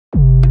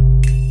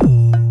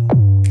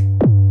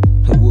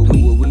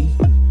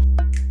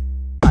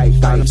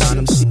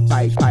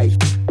Hey,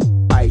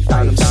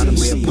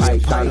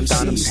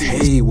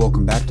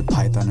 welcome back to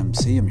Python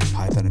MC. I'm your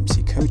Python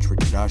MC coach,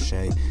 Richard Ashe.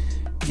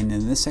 And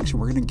in this section,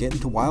 we're going to get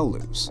into while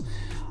loops.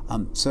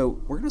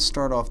 So we're going to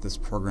start off this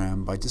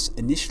program by just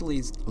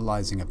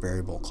initializing a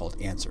variable called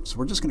answer. So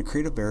we're just going to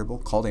create a variable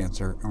called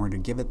answer, and we're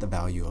going to give it the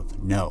value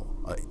of no,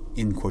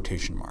 in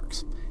quotation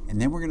marks.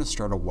 And then we're going to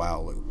start a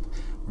while loop.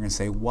 We're going to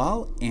say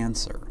while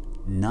answer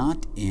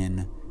not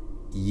in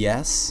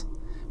yes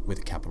with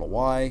a capital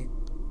Y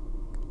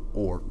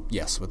or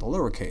yes with a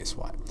lowercase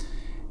y.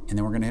 And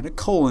then we're going to hit a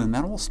colon, and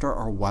that will start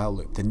our while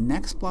loop. The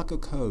next block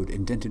of code,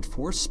 indented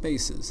 4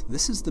 spaces,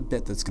 this is the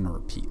bit that's going to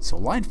repeat. So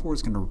line 4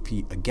 is going to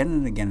repeat again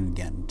and again and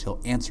again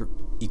until answer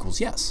equals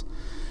yes.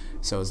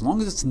 So as long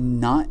as it's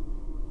not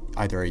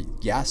either a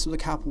yes with a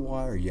capital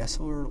Y or yes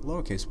or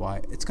lowercase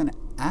y, it's going to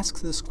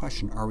ask this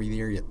question, are we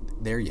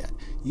there yet,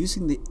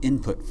 using the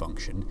input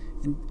function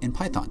in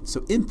Python.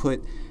 So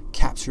input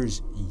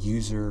captures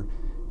user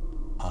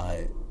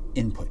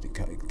input.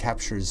 It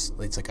captures,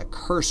 it's like a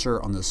cursor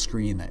on the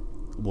screen that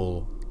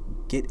will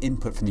get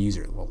input from the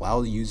user. It will allow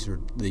the user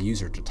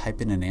to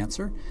type in an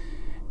answer,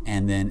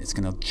 and then it's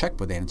going to check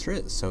what the answer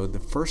is. So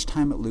the first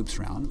time it loops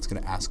around, it's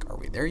going to ask, are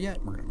we there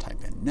yet? We're going to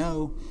type in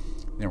no.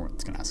 Then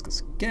it's going to ask us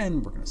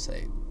again. We're going to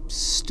say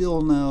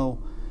still no.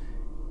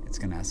 It's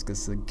going to ask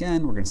us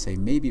again. We're going to say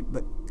maybe,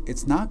 but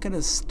it's not going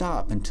to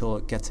stop until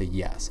it gets a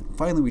yes. And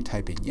finally we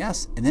type in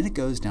yes, and then it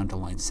goes down to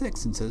line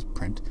 6 and says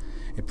print.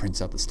 It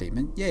prints out the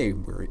statement, yay,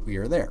 we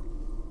are there.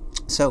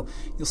 So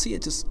you'll see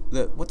it just,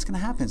 what's going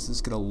to happen is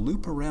it's going to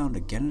loop around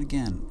again and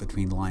again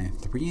between line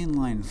 3 and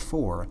line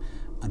 4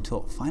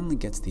 until it finally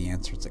gets the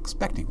answer it's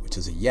expecting, which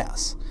is a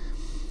yes.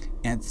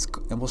 And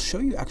we'll show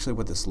you actually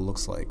what this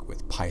looks like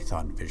with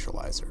Python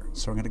Visualizer.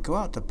 So I'm going to go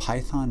out to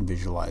Python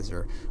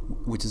Visualizer,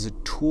 which is a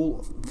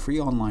tool, free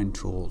online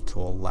tool to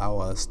allow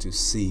us to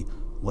see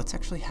what's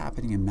actually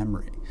happening in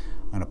memory.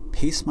 I'm going to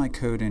paste my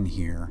code in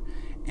here,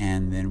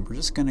 and then we're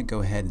just going to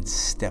go ahead and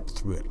step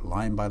through it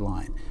line by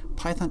line.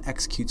 Python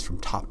executes from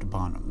top to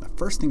bottom. The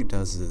first thing it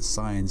does is it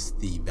assigns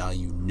the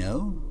value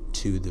no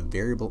to the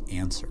variable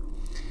answer.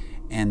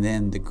 And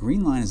then the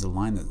green line is the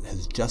line that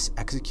has just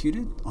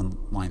executed on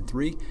line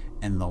 3,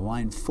 and the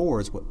line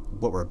 4 is what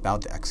we're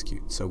about to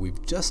execute. So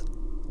we've just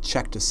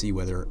checked to see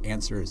whether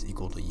answer is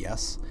equal to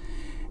yes.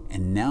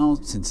 And now,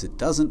 since it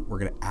doesn't, we're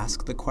going to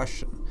ask the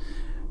question,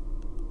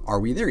 are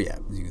we there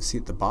yet? As you can see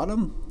at the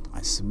bottom,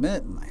 I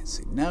submit and I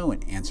say no,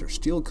 and answer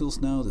still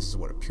equals no. This is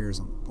what appears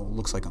on what it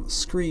looks like on the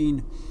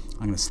screen.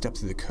 I'm going to step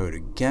through the code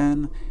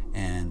again,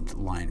 and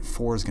line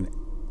 4 is going to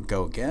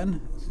go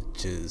again,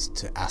 which is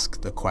to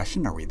ask the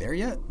question, are we there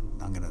yet?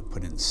 I'm going to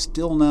put in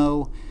still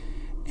no,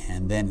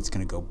 and then it's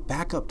going to go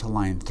back up to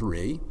line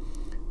 3,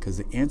 because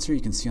the answer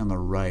you can see on the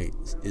right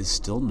is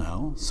still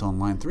no. So on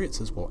line 3 it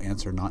says, well,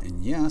 answer not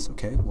in yes.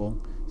 Okay, well,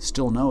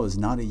 still no is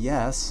not a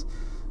yes.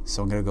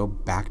 So I'm going to go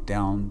back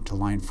down to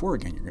line 4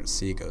 again. You're going to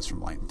see it goes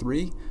from line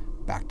 3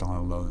 back to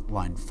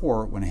line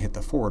 4 when I hit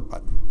the forward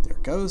button. There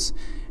it goes.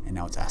 And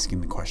now it's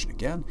asking the question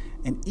again.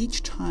 And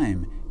each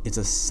time it's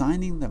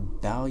assigning the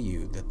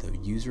value that the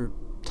user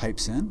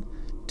types in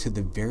to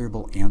the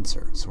variable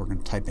answer. So we're going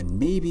to type in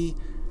maybe,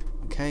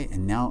 okay,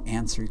 and now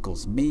answer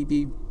equals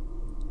maybe.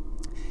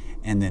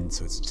 And then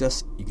so it's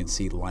just, you can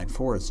see line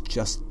 4 is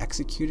just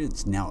executed.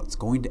 It's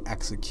going to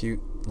execute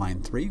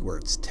line 3 where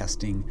it's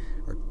testing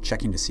or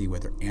checking to see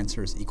whether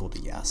answer is equal to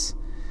yes.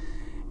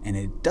 And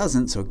it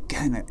doesn't, so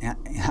again,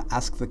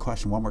 ask the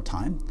question one more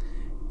time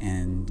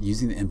and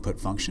using the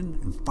input function,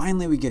 and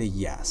finally we get a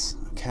yes,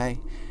 okay?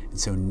 And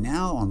so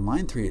now on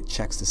line 3 it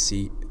checks to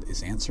see,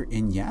 is answer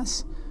in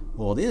yes?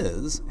 Well, it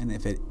is, and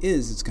if it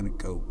is, it's going to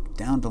go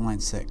down to line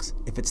 6.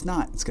 If it's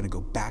not, it's going to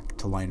go back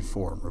to line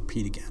 4 and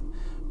repeat again.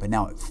 But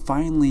now it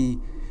finally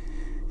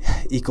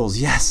equals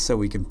yes, so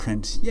we can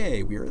print,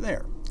 yay, we are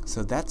there.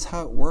 So that's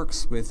how it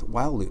works with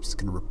while loops. It's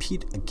going to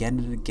repeat again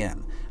and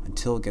again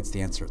until it gets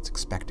the answer it's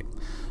expecting.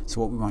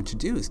 So what we want to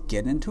do is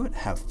get into it,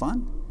 have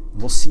fun.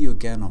 We'll see you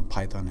again on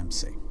Python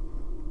MC.